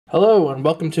Hello and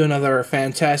welcome to another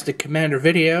fantastic Commander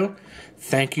video.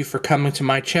 Thank you for coming to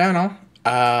my channel.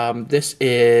 This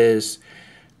is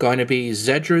going to be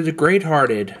Zedruu the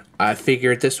Greathearted. I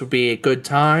figured this would be a good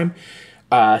time,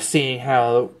 seeing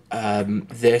how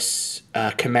this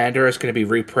Commander is going to be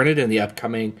reprinted in the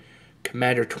upcoming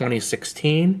Commander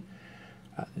 2016.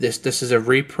 This is a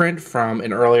reprint from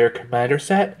an earlier Commander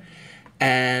set,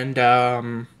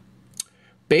 and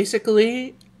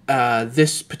basically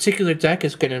this particular deck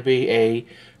is going to be a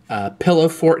pillow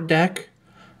fort deck.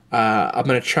 I'm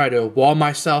going to try to wall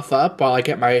myself up while I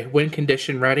get my win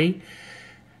condition ready,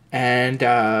 and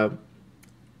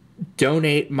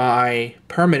donate my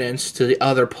permanents to the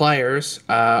other players.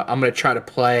 I'm going to try to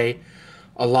play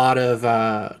a lot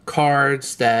of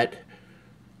cards that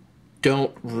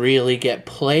don't really get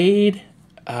played,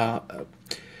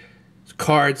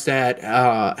 cards that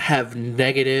have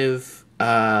negative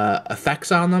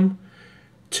effects on them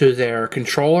to their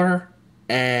controller.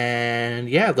 And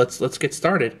yeah, let's get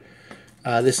started.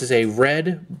 This is a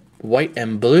red, white,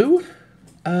 and blue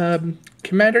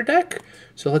Commander deck,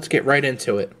 so let's get right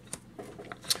into it.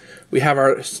 We have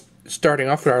our, starting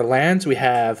off with our lands, we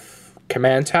have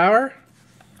Command Tower,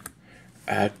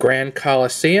 Grand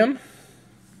Coliseum,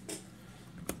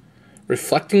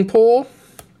 Reflecting Pool,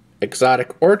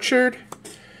 Exotic Orchard,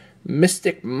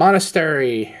 Mystic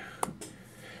Monastery.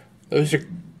 Those are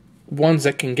ones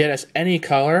that can get us any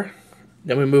color.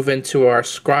 Then we move into our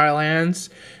Scry lands,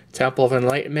 Temple of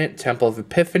Enlightenment, Temple of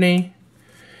Epiphany.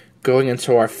 Going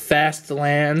into our fast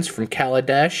lands from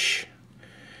Kaladesh,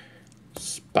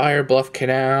 Spire Bluff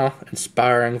Canal,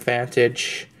 Inspiring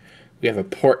Vantage. We have a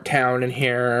port town in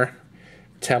here,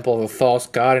 Temple of a False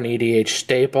God, an EDH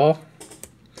staple.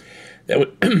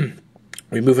 Then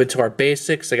we move into our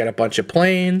basics. I got a bunch of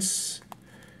planes.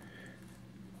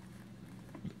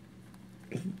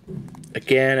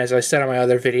 Again, as I said on my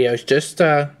other videos, just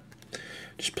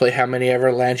play how many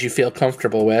ever lands you feel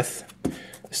comfortable with.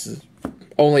 This is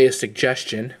only a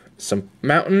suggestion. Some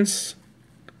mountains.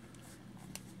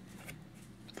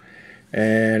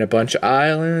 And a bunch of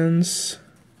islands.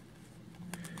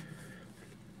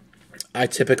 I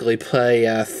typically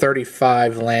play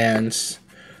 35 lands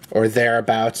or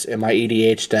thereabouts in my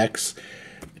EDH decks.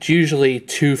 It's usually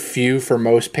too few for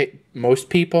most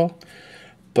people,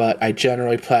 but I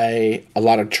generally play a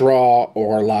lot of draw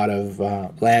or a lot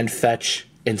of land fetch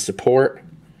in support.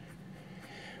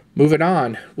 Moving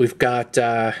on, we've got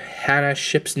Hannah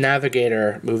Ship's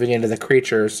Navigator moving into the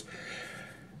creatures.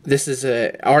 This is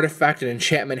an artifact and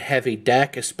enchantment heavy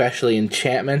deck, especially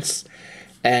enchantments.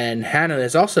 And Hannah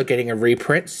is also getting a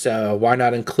reprint, so why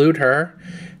not include her?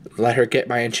 Let her get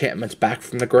my enchantments back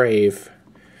from the grave.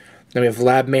 Then we have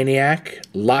Lab Maniac.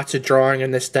 Lots of drawing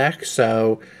in this deck,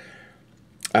 so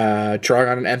drawing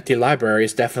on an empty library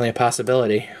is definitely a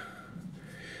possibility.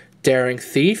 Daring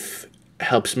Thief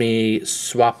helps me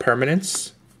swap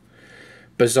permanents.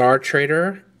 Bazaar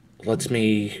Trader lets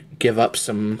me give up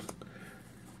some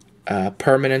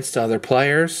permanents to other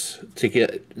players to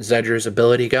get Zedruu's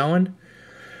ability going.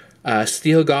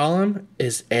 Steel Golem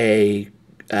is a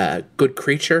good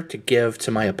creature to give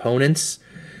to my opponents,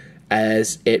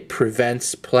 as it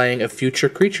prevents playing of future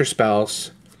creature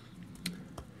spells.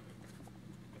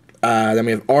 Then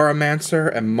we have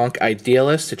Auramancer and Monk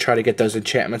Idealist to try to get those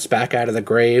enchantments back out of the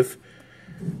grave.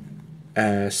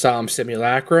 Solemn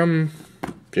Simulacrum,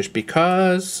 just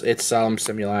because it's Solemn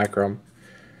Simulacrum.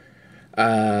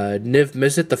 Niv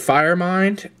Mizzet the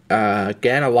Firemind.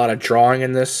 Again, a lot of drawing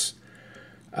in this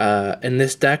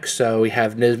deck, so we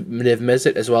have Niv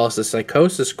Mizzet as well as the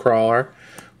Psychosis Crawler,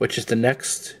 which is the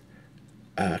next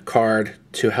card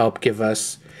to help give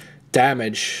us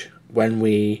damage when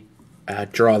we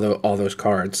draw all those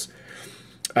cards.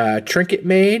 Trinket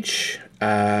Mage,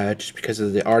 just because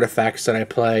of the artifacts that I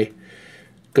play.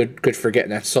 Good for getting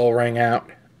that Soul Ring out.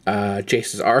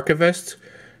 Jace's Archivist,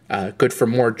 good for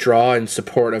more draw in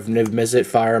support of Niv Mizzet,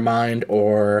 Firemind,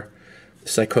 or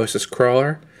Psychosis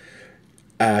Crawler.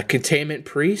 Containment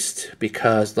Priest,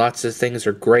 because lots of things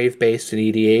are grave-based in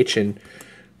EDH, and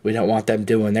we don't want them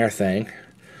doing their thing.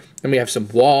 Then we have some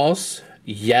walls.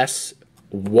 Yes,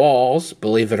 walls,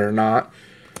 believe it or not.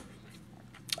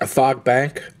 A Fog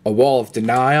Bank, a Wall of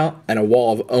Denial, and a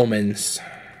Wall of Omens.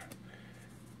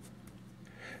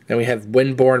 Then we have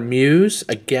Windborn Muse,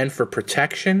 again for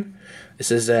protection.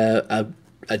 This is a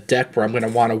deck where I'm going to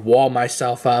want to wall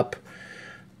myself up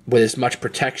with as much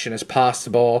protection as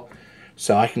possible,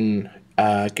 so I can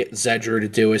get Zedruu to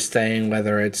do his thing,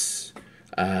 whether it's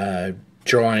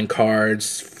drawing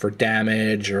cards for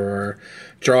damage or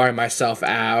drawing myself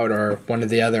out or one of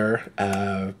the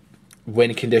other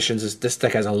win conditions. This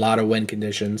deck has a lot of win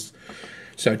conditions.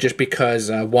 So just because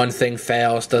one thing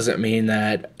fails doesn't mean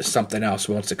that something else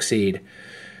won't succeed.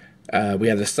 We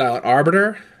have the Silent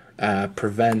Arbiter,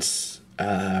 prevents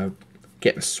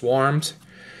getting swarmed.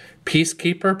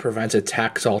 Peacekeeper prevents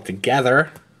attacks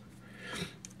altogether.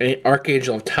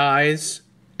 Archangel of Ties,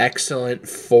 excellent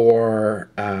for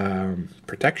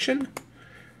protection.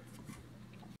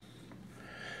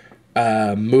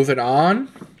 Moving on,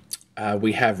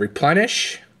 we have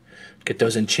Replenish. Get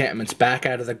those enchantments back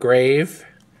out of the grave.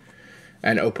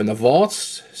 And open the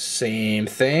vaults. Same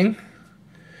thing.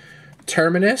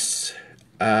 Terminus.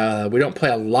 We don't play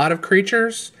a lot of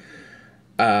creatures.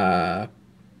 But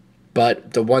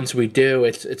the ones we do,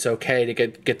 it's okay to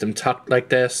get them tucked like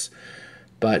this.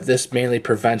 But this mainly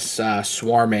prevents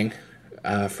swarming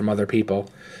from other people.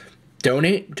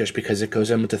 Donate, just because it goes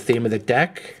in with the theme of the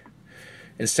deck.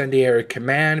 Incendiary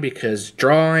Command, because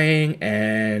drawing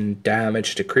and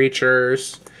damage to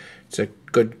creatures. It's a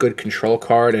good control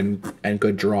card and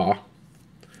good draw.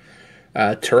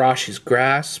 Tarashi's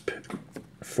Grasp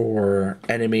for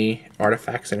enemy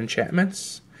artifacts and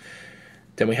enchantments.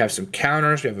 Then we have some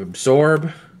counters. We have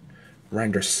Absorb,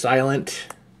 Render Silent,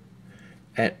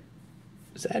 and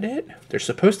is that it? There's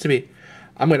supposed to be.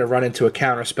 I'm going to run into a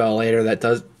counter spell later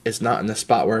that is not in the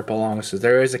spot where it belongs. So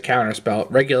there is a counter spell,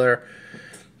 regular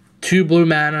 2 blue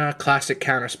mana classic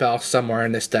counter spell somewhere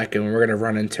in this deck, and we're going to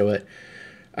run into it.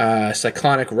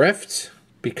 Cyclonic Rift,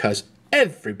 because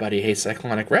everybody hates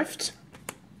Cyclonic Rift.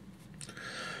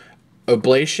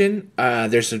 Oblation,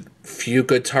 there's a few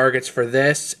good targets for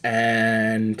this,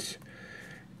 and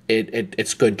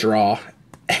it's good draw.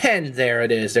 And there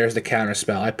it is. There's the counter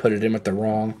spell. I put it in the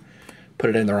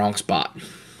wrong spot.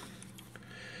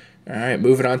 All right,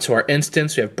 moving on to our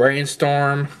instants. We have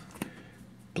Brainstorm,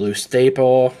 Blue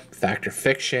Staple, Factor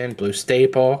Fiction, Blue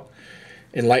Staple,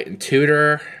 Enlightened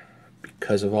Tutor,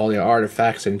 because of all the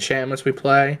artifacts and enchantments we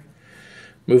play.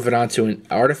 Moving on to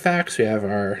artifacts, we have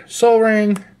our Soul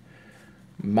Ring,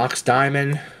 Mox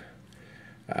Diamond,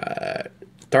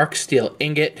 Dark Steel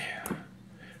Ingot,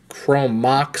 Chrome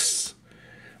Mox,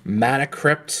 Mana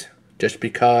Crypt, just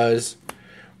because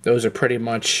those are pretty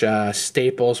much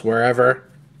staples wherever.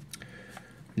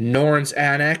 Norn's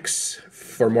Annex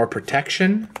for more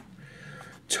protection.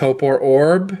 Topor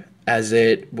Orb, as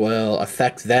it will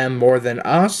affect them more than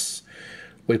us.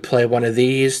 We play one of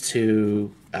these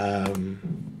to,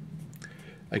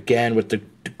 again, with the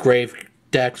grave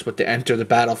decks, with the enter the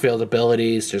battlefield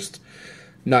abilities, just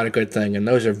not a good thing. And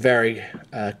those are very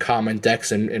common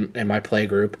decks in my play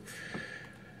group.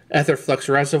 Etherflux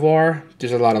Reservoir,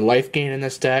 there's a lot of life gain in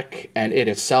this deck, and it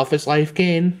itself is life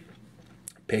gain.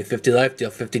 Pay 50 life, deal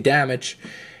 50 damage.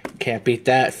 Can't beat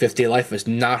that. 50 life is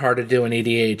not hard to do in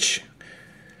EDH.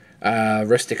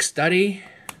 Rhystic Study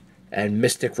and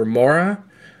Mystic Remora,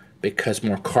 because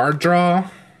more card draw.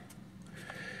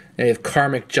 And you have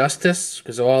Karmic Justice,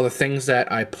 because of all the things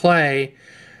that I play.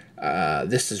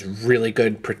 This is really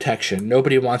good protection.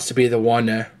 Nobody wants to be the one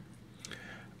to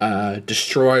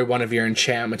destroy one of your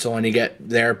enchantments only to get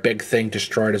their big thing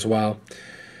destroyed as well.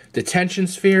 Detention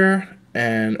Sphere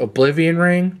and Oblivion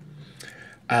Ring.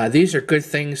 These are good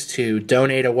things to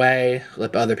donate away,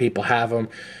 let other people have them.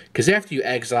 Because after you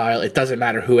exile, it doesn't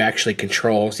matter who actually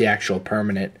controls the actual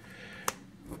permanent.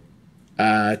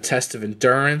 Test of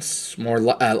Endurance,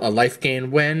 a life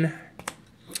gain win.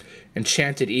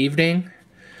 Enchanted Evening.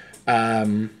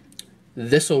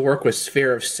 This will work with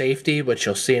Sphere of Safety, which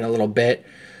you'll see in a little bit.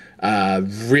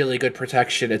 Really good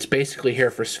protection. It's basically here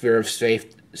for Sphere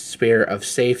of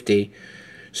Safety.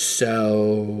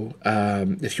 So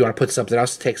if you want to put something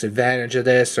else that takes advantage of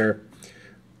this, or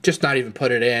just not even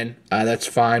put it in, that's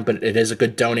fine. But it is a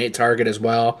good donate target as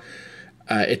well.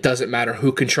 It doesn't matter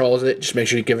who controls it. Just make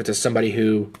sure you give it to somebody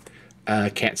who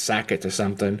can't sack it to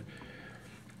something.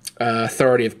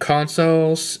 Authority of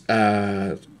Consoles.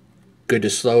 Good to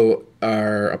slow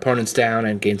our opponents down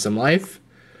and gain some life.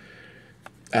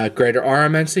 Greater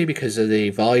Armamency, because of the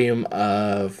volume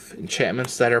of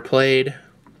enchantments that are played.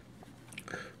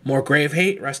 More Grave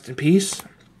Hate, rest in peace.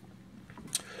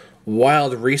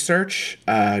 Wild Research,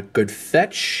 good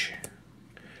fetch.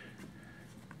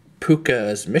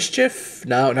 Puka's Mischief.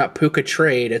 No, not Puka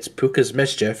Trade, it's Puka's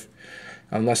Mischief.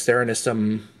 Unless they're into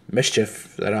some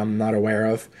mischief that I'm not aware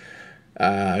of.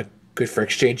 Good for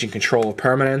exchanging control of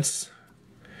permanents.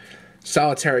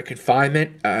 Solitary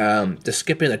Confinement. The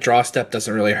skipping the draw step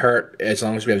doesn't really hurt as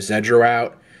long as we have Zedruu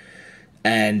out.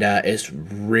 And it's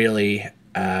really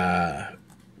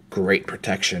great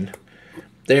protection.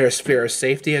 There is Sphere of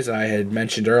Safety, as I had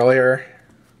mentioned earlier,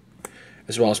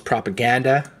 as well as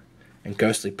Propaganda and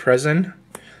Ghostly Prison.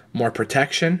 More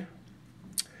protection.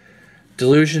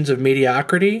 Delusions of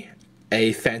Mediocrity.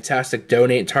 a fantastic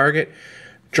donate target.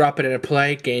 Drop it in a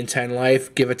play, gain 10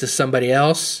 life, give it to somebody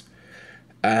else.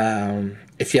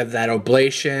 If you have that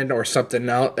oblation or something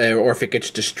else, or if it gets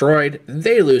destroyed,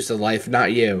 they lose the life,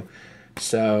 not you.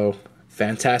 So,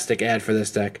 fantastic ad for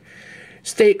this deck.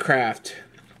 Statecraft.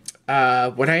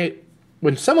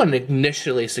 When someone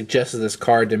initially suggested this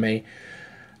card to me,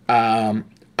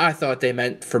 I thought they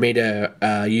meant for me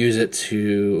to use it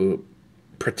to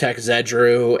protect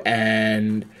Zedruu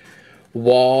and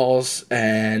walls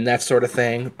and that sort of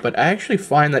thing, but I actually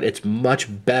find that it's much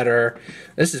better.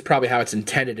 This is probably how it's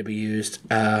intended to be used,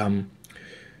 to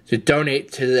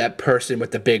donate to that person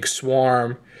with the big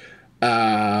swarm,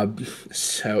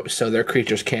 so their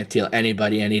creatures can't deal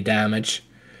anybody any damage.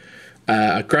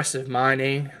 Aggressive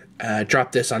mining,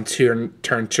 drop this on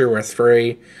turn 2 or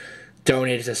 3,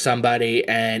 donate it to somebody,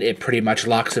 and it pretty much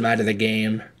locks them out of the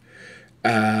game.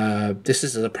 This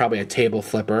is probably a table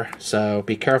flipper, so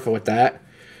be careful with that.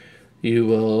 You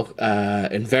will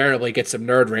invariably get some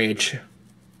nerd rage.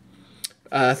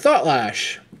 Thought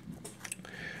Lash.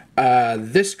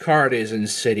 This card is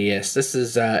insidious. This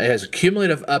is it has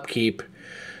cumulative upkeep.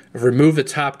 Remove the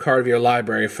top card of your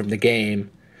library from the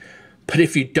game, but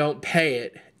if you don't pay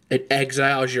it, it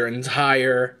exiles your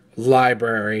entire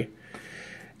library.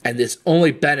 And this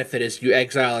only benefit is you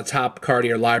exile a top card of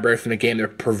your library from the game to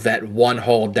prevent 1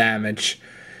 whole damage.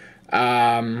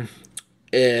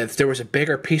 If there was a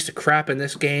bigger piece of crap in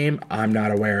this game, I'm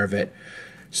not aware of it.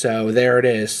 So there it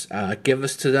is. Give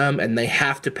this to them, and they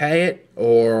have to pay it,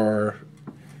 or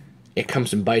it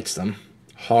comes and bites them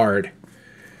hard.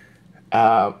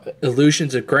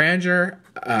 Illusions of Grandeur,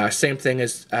 same thing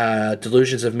as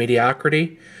Delusions of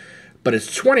Mediocrity, but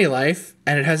it's 20 life,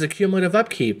 and it has a cumulative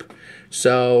upkeep.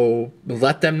 So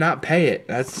let them not pay it.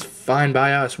 That's fine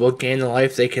by us. We'll gain the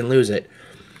life, they can lose it.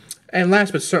 And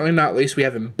last but certainly not least, we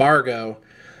have Embargo.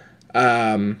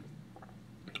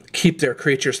 Keep their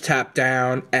creatures tapped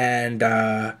down, and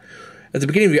at the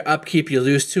beginning of your upkeep, you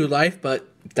lose 2 life, but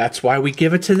that's why we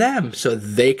give it to them, so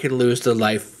they can lose the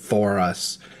life for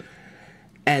us.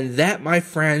 And that, my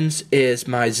friends, is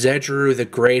my Zedruu the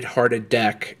Great-Hearted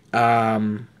deck.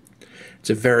 It's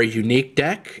a very unique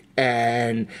deck,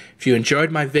 and if you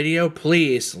enjoyed my video,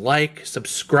 please like,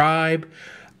 subscribe.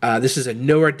 This is a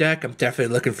newer deck. I'm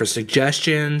definitely looking for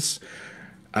suggestions.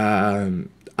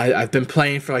 I've been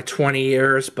playing for like 20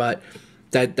 years, but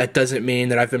that doesn't mean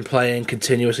that I've been playing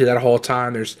continuously that whole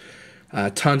time. There's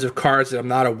tons of cards that I'm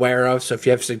not aware of, so if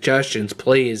you have suggestions,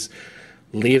 please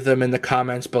leave them in the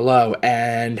comments below,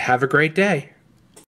 and have a great day.